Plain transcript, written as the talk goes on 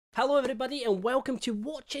Hello everybody and welcome to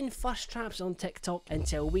watching Thirst Traps on TikTok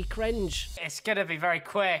until we cringe. It's gonna be very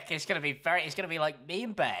quick. It's gonna be like me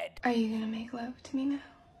in bed. Are you gonna make love to me now?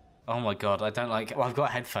 Oh my god, I don't like. Well, I've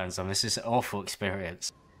got headphones on. This is an awful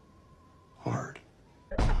experience. Hard.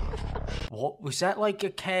 What was that? Like a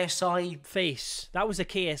KSI Face. That was a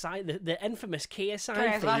KSI, the infamous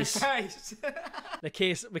KSI face. face? The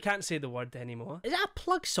case, we can't say the word anymore. Is that a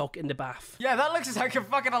plug socket in the bath? Yeah, that looks like a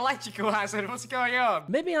fucking electrical hazard. What's going on?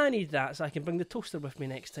 Maybe I need that so I can bring the toaster with me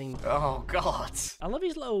next time. Oh god. I love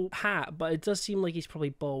his little hat, but it does seem like he's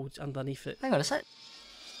probably bald underneath it. Hang on a sec.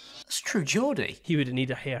 That's True Geordie. He would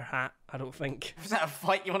need a hair hat, I don't think. Is that a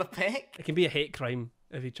fight you want to pick? It can be a hate crime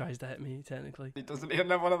if he tries to hit me, technically. He doesn't even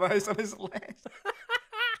have one of those on his list.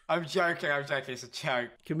 I'm joking, it's a joke.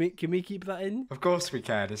 Can we keep that in? Of course we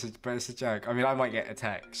can, but it's a joke. I mean, I might get a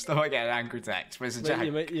text. I might get an angry text, but it's a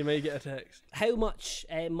joke. You may get a text. How much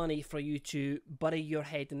money for you to bury your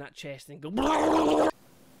head in that chest and go...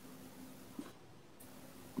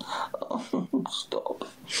 Oh, stop.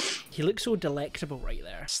 He looks so delectable right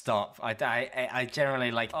there. Stop. I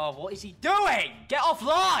generally like, oh, what is he doing? Get off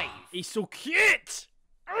live! He's so cute!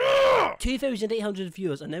 2,800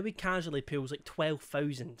 viewers, and now he casually pulls like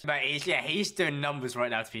 12,000. But he's doing numbers right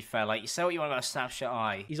now, to be fair. Like, you say what you want about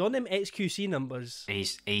Snapshoteye. He's on them XQC numbers.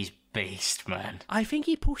 He's beast, man. I think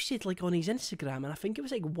he posted like on his Instagram, and I think it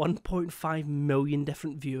was like 1.5 million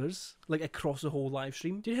different viewers, like across the whole live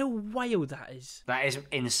stream. Do you know how wild that is? That is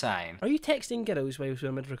insane. Are you texting girls whilst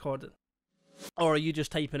we're mid-recording? Or are you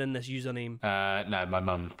just typing in this username? No, my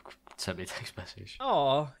mum sent me a text message.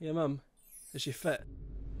 Oh, your mum. Is she fit?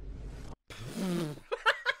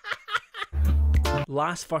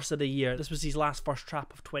 Last first of the year. This was his last first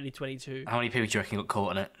trap of 2022. How many people do you reckon got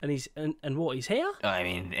caught in it? And he's in what? His hair? I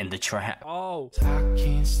mean, in the trap. Oh. I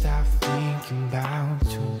can't stop thinking about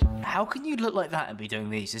you. How can you look like that and be doing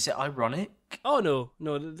these? Is it ironic? Oh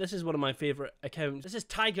no, this is one of my favourite accounts. This is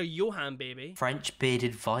Tiger Johan, baby. French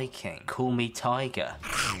bearded Viking. Call me Tiger.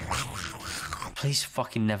 Please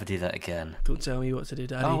fucking never do that again. Don't tell me what to do,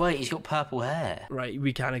 Daddy. Oh wait, he's got purple hair. Right,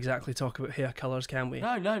 we can't exactly talk about hair colours, can we?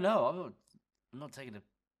 No. I'm not taking a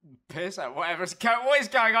piss at what is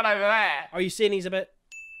going on over there. Are you saying he's a bit...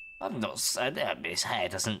 I'm not saying that. His hair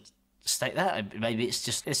doesn't state that. Maybe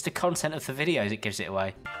it's the content of the videos that gives it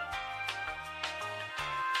away.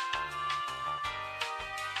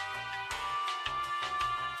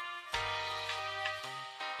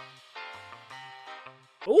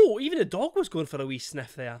 Oh, even the dog was going for a wee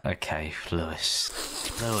sniff there. Okay, Lewis.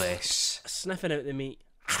 Sniffing out the meat.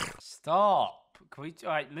 Stop. Can we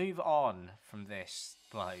move on from this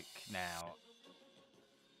bloke now?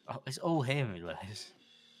 Oh, it's all him, Lewis.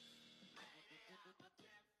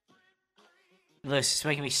 Lewis, it's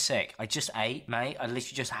making me sick. I just ate, mate. I literally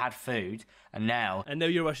just had food, and now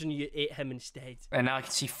you're wishing you ate him instead. And now I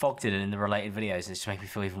can see Fog did it in the related videos, and it's making me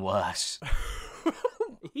feel even worse.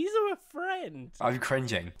 He's a friend. I'm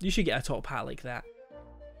cringing. You should get a top hat like that.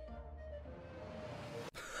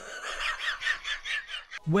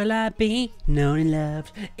 Will I be known and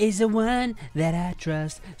loved is the one that I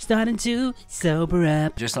trust, starting to sober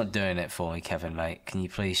up. Just not doing it for me, Kevin, mate. Can you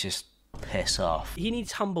please just piss off? He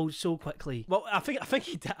needs humbled so quickly. Well, I think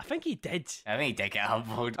he did. I think he did get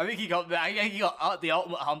humbled. I think he got the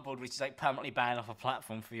ultimate humbled, which is like permanently banned off a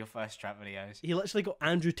platform for your first trap videos. He literally got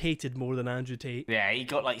Andrew Tated more than Andrew Tate. Yeah, he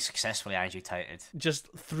got like successfully Andrew Tated. Just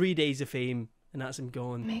 3 days of fame, and that's him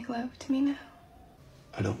gone. Make love to me now.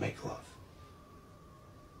 I don't make love.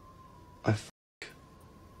 I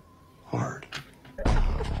hard.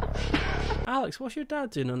 Alex, what's your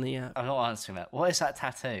dad doing on the app? I'm not answering that. What is that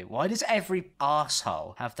tattoo? Why does every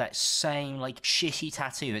arsehole have that same, like, shitty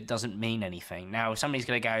tattoo that doesn't mean anything? Now, somebody's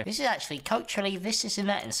gonna go, this is actually culturally this and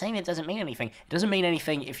that, and saying it doesn't mean anything. It doesn't mean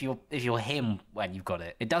anything if you're him when you've got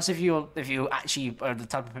it. It does if you actually are the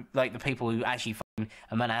type of, like, the people who actually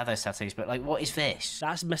are meant to have those tattoos, but, like, what is this?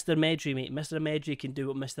 That's Mr. Medry, mate. Mr. Medry can do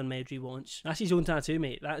what Mr. Medry wants. That's his own tattoo,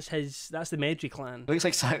 mate. That's the Medry clan. Looks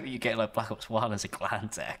like something you get, like, Black Ops 1 as a clan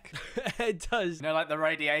tech. It does. You know, like the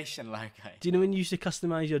radiation logo. Do you know when you used to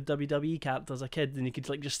customise your WWE character as a kid and you could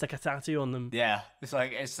like just stick a tattoo on them? Yeah,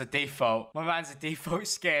 it's the default. My man's a default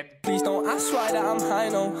skin. Please don't ask why that I'm high,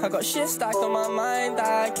 no. I got shit stacked on my mind.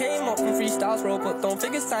 I came up from freestyles, bro, but don't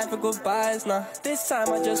think it's time for goodbyes, nah. This time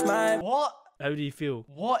I just might. What? How do you feel?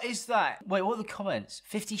 What is that? Wait, what are the comments?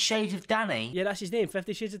 50 Shades of Danny? Yeah, that's his name,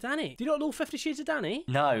 50 Shades of Danny. Do you not know 50 Shades of Danny?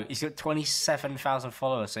 No, he's got 27,000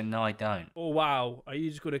 followers, so no, I don't. Oh, wow. Are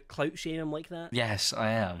you just going to clout shame him like that? Yes,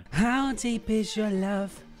 I am. How deep is your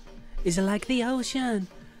love? Is it like the ocean?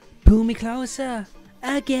 Pull me closer.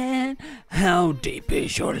 again. How deep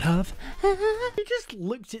is your love? He just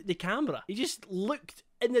looked at the camera. He just looked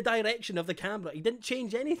in the direction of the camera. He didn't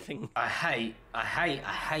change anything. I hate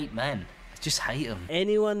men. I just hate them.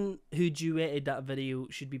 Anyone who duetted that video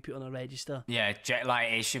should be put on a register. Yeah,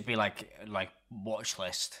 like it should be like watch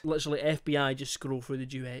list. Literally, FBI just scroll through the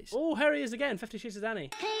duets. Oh, here he is again, 50 Shades of Danny.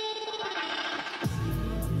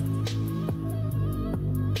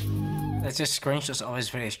 There's just screenshots of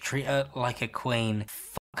his videos. Treat her like a queen.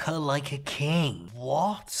 Fuck her like a king.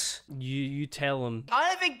 What? You tell him. I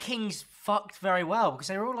don't think kings fucked very well because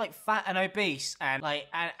they were all like fat and obese and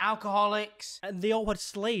alcoholics. And they all had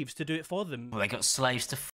slaves to do it for them. Well, they got slaves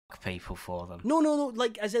to fuck people for them. No,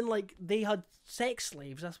 like, as in, like, they had sex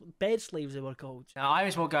slaves. That's what bed slaves they were called. Now, I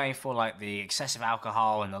was more going for like the excessive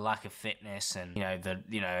alcohol and the lack of fitness and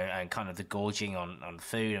and kind of the gorging on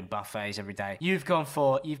food and buffets every day. You've gone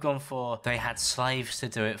for they had slaves to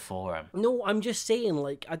do it for them. No, I'm just saying,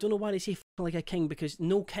 like, I don't know why they say like a king, because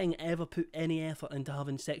no king ever put any effort into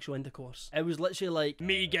having sexual intercourse. It was literally like,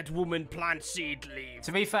 me get woman, plant seed, leave.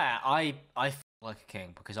 To be fair, I like a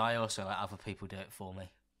king because I also let other people do it for me.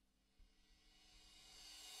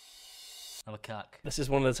 I'm a cuck. This is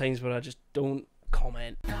one of the times where I just don't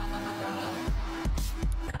comment.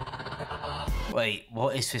 Wait,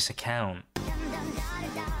 what is this account?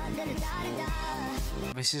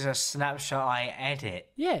 This is a Snapshoteye edit.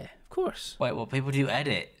 Yeah, of course. Wait, what, people do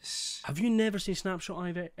edits? Have you never seen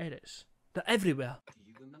Snapshoteye edits? They're everywhere.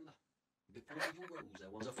 You remember? Before your rules, there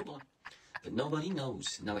was a footballer. But nobody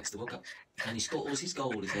knows. Now it's the World Cup. And he scores his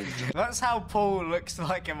goal. His name is That's how Paul looks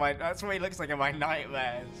like in my... That's what he looks like in my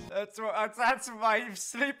nightmares. That's my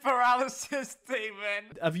sleep paralysis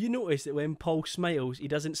demon. Have you noticed that when Paul smiles, he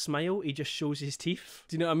doesn't smile, he just shows his teeth?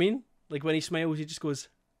 Do you know what I mean? Like when he smiles, he just goes...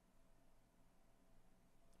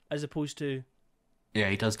 As opposed to... Yeah,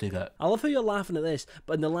 he does do that. I love how you're laughing at this,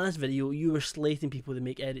 but in the last video, you were slating people to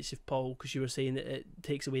make edits of Paul because you were saying that it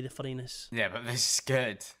takes away the funniness. Yeah, but this is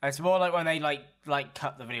good. It's more like when they like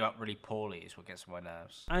cut the video up really poorly is what gets on my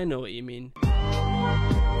nerves. I know what you mean.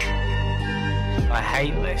 I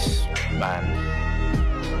hate this, man.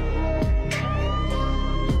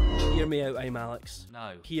 Hear me out, I'm Alex.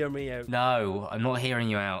 No. Hear me out. No, I'm not hearing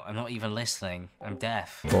you out. I'm not even listening. I'm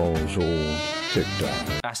deaf. Bonjour, Tik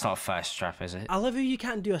Tok. That's not a thirst trap, is it? I love how you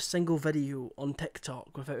can't do a single video on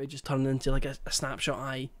TikTok without it just turning into like a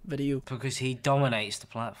Snapshoteye video. Because he dominates the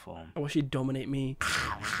platform. I wish he'd dominate me.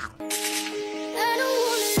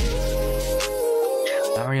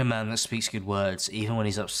 Marry a man that speaks good words, even when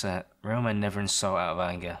he's upset. Real men never insult out of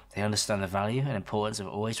anger. They understand the value and importance of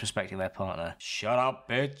always respecting their partner. Shut up,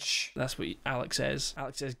 bitch. That's what Alex says.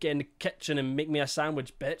 Alex says, get in the kitchen and make me a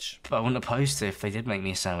sandwich, bitch. But I wouldn't oppose to if they did make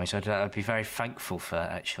me a sandwich. I'd be very thankful for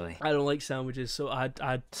it, actually. I don't like sandwiches, so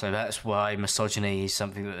I'd... So that's why misogyny is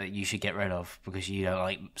something that you should get rid of, because you don't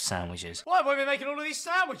like sandwiches. Why have I been making all of these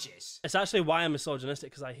sandwiches? It's actually why I'm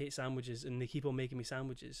misogynistic, because I hate sandwiches and they keep on making me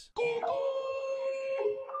sandwiches.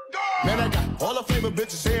 Man, I got all the favorite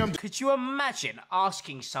bitches say I'm Could you imagine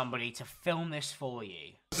asking somebody to film this for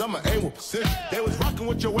you? I'm an A1 Pacific. They was rocking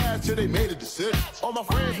with your ass till they made a decision. All my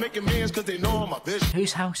friends making millions cause they know I'm my vision.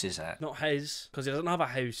 Whose house is that? Not his, because he doesn't have a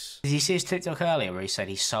house. Did you see his TikTok earlier where he said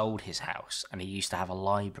he sold his house and he used to have a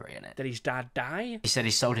library in it? Did his dad die? He said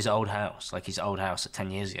he sold his old house, like his old house at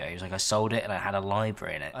 10 years ago. He was like, I sold it and I had a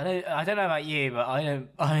library in it. I don't know about you, but I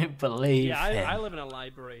don't believe Yeah, him. I live in a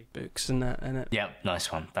library. Books and that in it. Yep, nice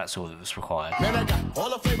one. That's all that was required. Man, I got all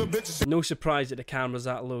the favorite bitches. No surprise that the camera's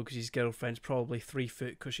that low because his girlfriend's probably 3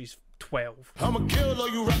 foot because she's 12. I'ma kill all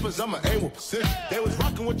you rappers, I'm an A1 Pacific. They was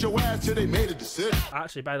rocking with your ass till they made a decision.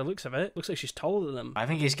 Actually, by the looks of it, looks like she's taller than him. I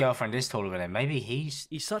think his girlfriend is taller than him. Maybe he's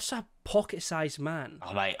such a pocket-sized man.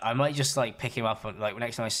 Oh mate, I might just like pick him up on, like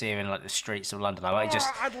next time I see him in like the streets of London. I might just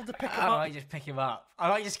I'd love to pick him I up. might just pick him up. I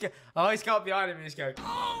might just go up behind him and just go,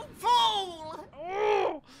 oh, fool!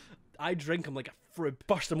 Oh! I drink him like a frib,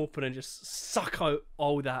 burst him open and just suck out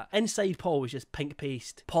all that. Inside Paul was just pink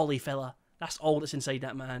paste, polyfiller. That's all that's inside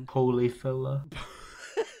that man. Polyfiller.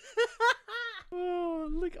 Oh,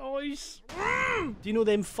 look, eyes. Do you know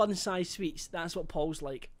them fun-sized sweets? That's what Paul's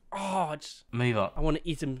like. Oh, Move up. I want to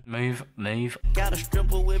eat him. Move. Got a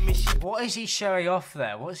stripper with me. What is he showing off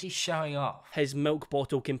there? What is he showing off? His milk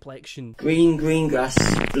bottle complexion. green grass,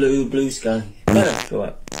 blue sky. Go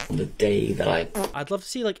up on the day that I... I'd love to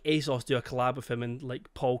see like ASOS do a collab with him and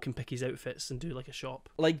like Paul can pick his outfits and do like a shop.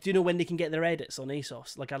 Like, do you know when they can get their edits on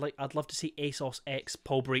ASOS? Like, I'd love to see ASOS X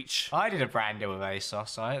Paul Breach. I did a brand deal with ASOS,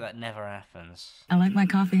 so I hope that never happens. I like my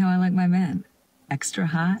coffee how I like my men. Extra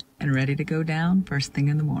hot and ready to go down first thing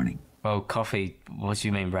in the morning. Well, coffee, what do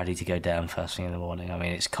you mean ready to go down first thing in the morning? I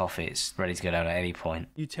mean, it's coffee, it's ready to go down at any point.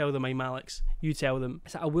 You tell them I'm Alex. You tell them.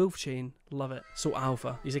 Is that a wolf chain? Love it. So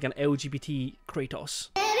alpha. He's like an LGBT Kratos.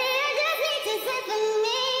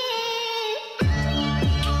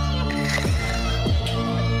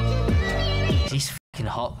 He's fucking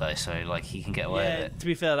hot though, so like he can get away with it. To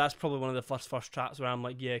be fair, that's probably one of the first traps where I'm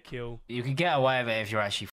like, yeah, cool. You can get away with it if you're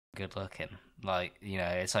actually good looking. Like, you know,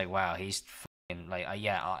 it's like, wow, he's like,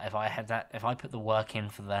 yeah, if I put the work in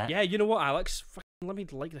for that. Yeah, you know what, Alex? Let me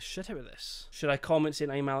like the shit out of this. Should I comment saying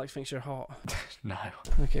I'm Alex thinks you're hot? No.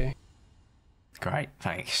 Okay. Great,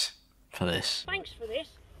 thanks for this. Thanks for this.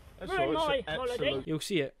 Where am I, holiday? You'll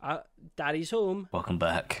see it. Daddy's home. Welcome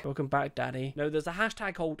back. Welcome back, Daddy. Now, there's a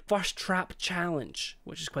hashtag called First Trap Challenge,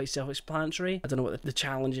 which is quite self-explanatory. I don't know what the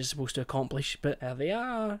challenge is supposed to accomplish, but there they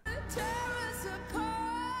are.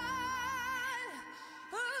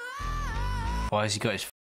 Why has he got his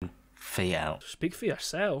feet out? Speak for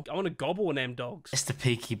yourself. I want to gobble on them dogs. It's the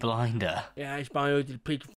Peaky Blinder. Yeah, it's by the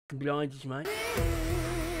Peaky Blinders, mate.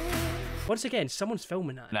 Once again, someone's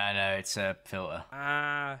filming that. No, it's a filter.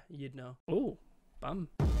 Ah, you'd know. Oh, bum.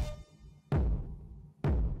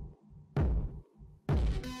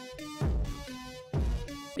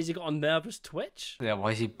 Has he got a nervous twitch? Yeah,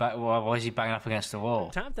 why is he banging up against the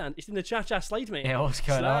wall? Tap dance. It's in the cha-cha slide, mate. Yeah, what's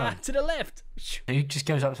going on? To the left. Who just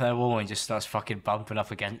goes up to their wall and just starts fucking bumping up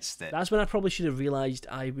against it? That's when I probably should have realised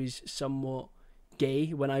I was somewhat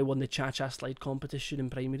gay when I won the cha-cha slide competition in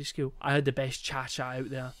primary school. I had the best cha-cha out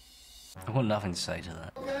there. I've got nothing to say to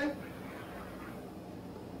that.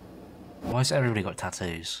 Why has everybody got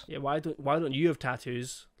tattoos? Yeah, why don't you have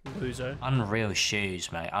tattoos, loser? Unreal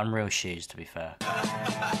shoes, mate. Unreal shoes, to be fair.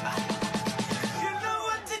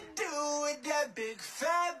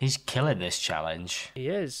 He's killing this challenge. He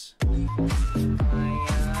is.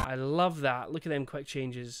 I love that. Look at them quick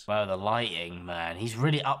changes. Wow, the lighting, man. He's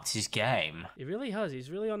really upped his game. He really has.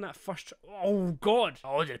 He's really on that first... Oh, God.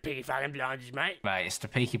 Oh, the Peaky fucking Blinders, mate. Mate, it's the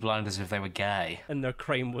Peaky Blinders if they were gay. And their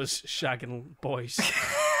crime was shagging boys.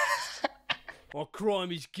 Our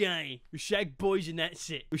crime is gay. We shag boys and that's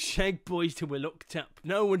it. We shag boys till we're locked up.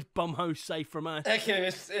 No one's bumhouse safe from us. Okay,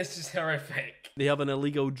 it's just horrific. They have an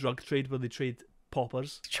illegal drug trade where they trade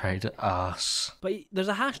poppers. Trade ass. But there's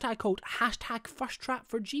a hashtag called hashtag First Trap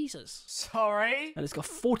for Jesus. Sorry? And it's got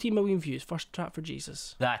 40 million views. First Trap for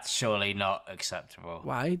Jesus. That's surely not acceptable.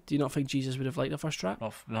 Why? Do you not think Jesus would have liked a first trap?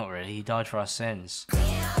 Not really. He died for our sins.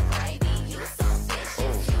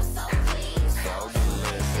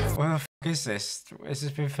 Where the f*** is this? Has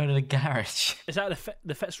this been filmed in a garage? Is that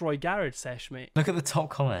the Fitzroy garage sesh, mate? Look at the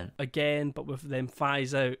top comment. Again, but with them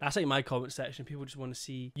thighs out. That's like my comment section. People just want to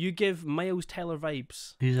see. You give Miles Teller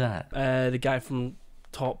vibes. Who's that? The guy from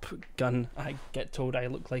Top Gun. I get told I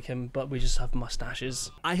look like him, but we just have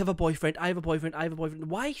mustaches. I have a boyfriend. I have a boyfriend. I have a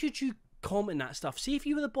boyfriend. Why should you comment that stuff? See, if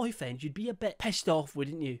you were the boyfriend, you'd be a bit pissed off,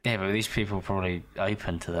 wouldn't you? Yeah, but these people are probably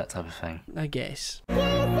open to that type of thing. I guess.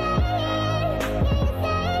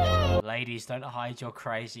 Ladies, don't hide your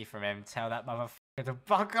crazy from him. Tell that motherfucker to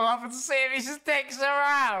buckle up and see if he sticks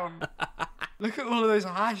around. Look at all of those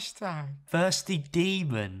hashtags. Thirsty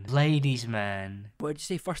demon. Ladies, man. Where'd you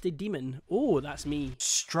say thirsty demon? Oh, that's me.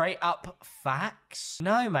 Straight up facts.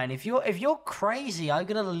 No, man. If you're crazy, I'm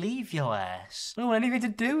gonna leave your ass. I don't want anything to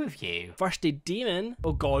do with you. Thirsty demon?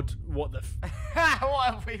 Oh God, what the?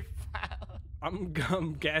 What have we found? I'm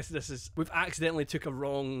guessing this is... We've accidentally took a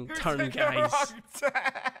wrong turn, guys.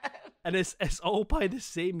 And it's all by the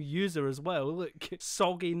same user as well. Look,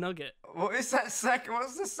 Soggy Nugget. What is that second?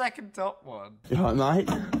 What's the second top one? You alright,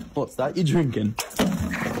 mate? What's that you're drinking?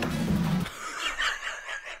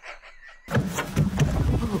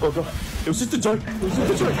 Oh God, it was just a joke. It was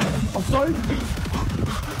just a joke. I'm sorry.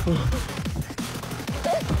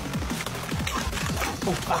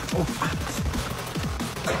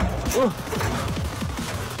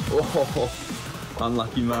 Oh,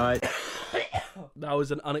 unlucky, mate. That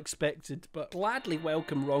was an unexpected but gladly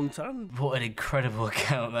welcome wrong turn. What an incredible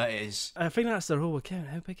account that is. I think that's their whole account.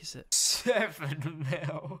 How big is it? 7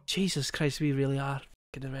 mil. Jesus Christ, we really are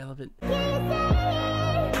fucking irrelevant.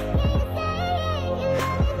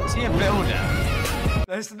 Is he a builder?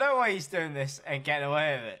 There's no way he's doing this and getting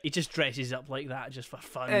away with it. He just dresses up like that just for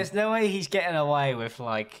fun. There's no way he's getting away with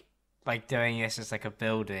like doing this as like a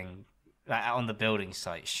building. Like on the building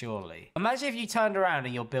site, surely. Imagine if you turned around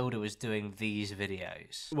and your builder was doing these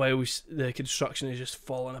videos. While the construction is just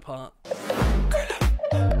falling apart.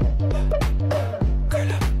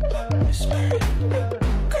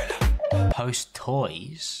 Post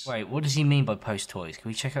toys? Wait, what does he mean by post toys? Can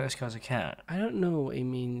we check out this guy's account? I don't know what he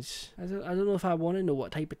means. I don't know if I want to know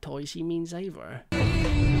what type of toys he means either.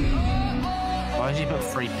 Why did you put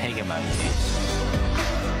 3 pig emojis?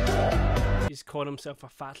 He's calling himself a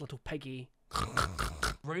fat little piggy.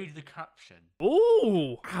 Read the caption.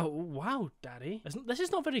 Oh, wow, Daddy. This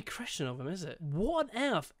is not very Christian of him, is it? What on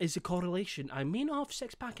earth is the correlation? I may not have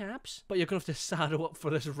six-pack abs, but you're going to have to saddle up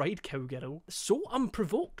for this ride, cowgirl. So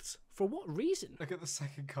unprovoked. For what reason? Look at the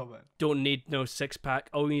second comment. Don't need no six-pack.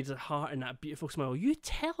 All you need is a heart and that beautiful smile. You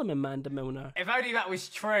tell him, Amanda Milner. If only that was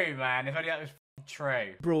true, man. If only that was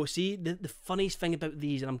true. Bro, see, the funniest thing about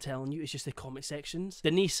these, and I'm telling you, is just the comment sections.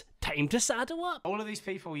 Denise, time to saddle up. All of these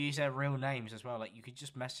people use their real names as well. Like, you could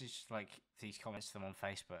just message, like, these comments to them on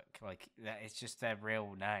Facebook. Like, it's just their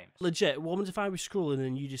real names. Legit, what happens if I was scrolling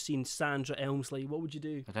and you just seen Sandra Elmsley? What would you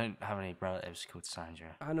do? I don't have any relatives called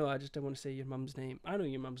Sandra. I know, I just don't want to say your mum's name. I know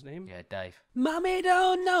your mum's name. Yeah, Dave. Mommy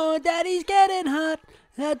don't know Daddy's getting hot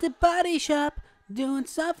at the body shop. Doing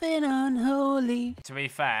something unholy. To be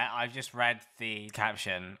fair, I've just read the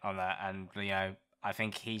caption on that, and you know, I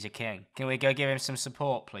think he's a king. Can we go give him some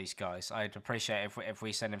support, please, guys? I'd appreciate it if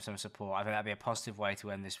we send him some support. I think that'd be a positive way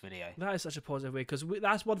to end this video. That is such a positive way, because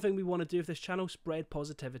that's one thing we want to do with this channel: spread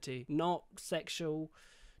positivity, not sexual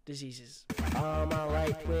diseases. All my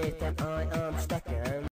life with that I am stuck in.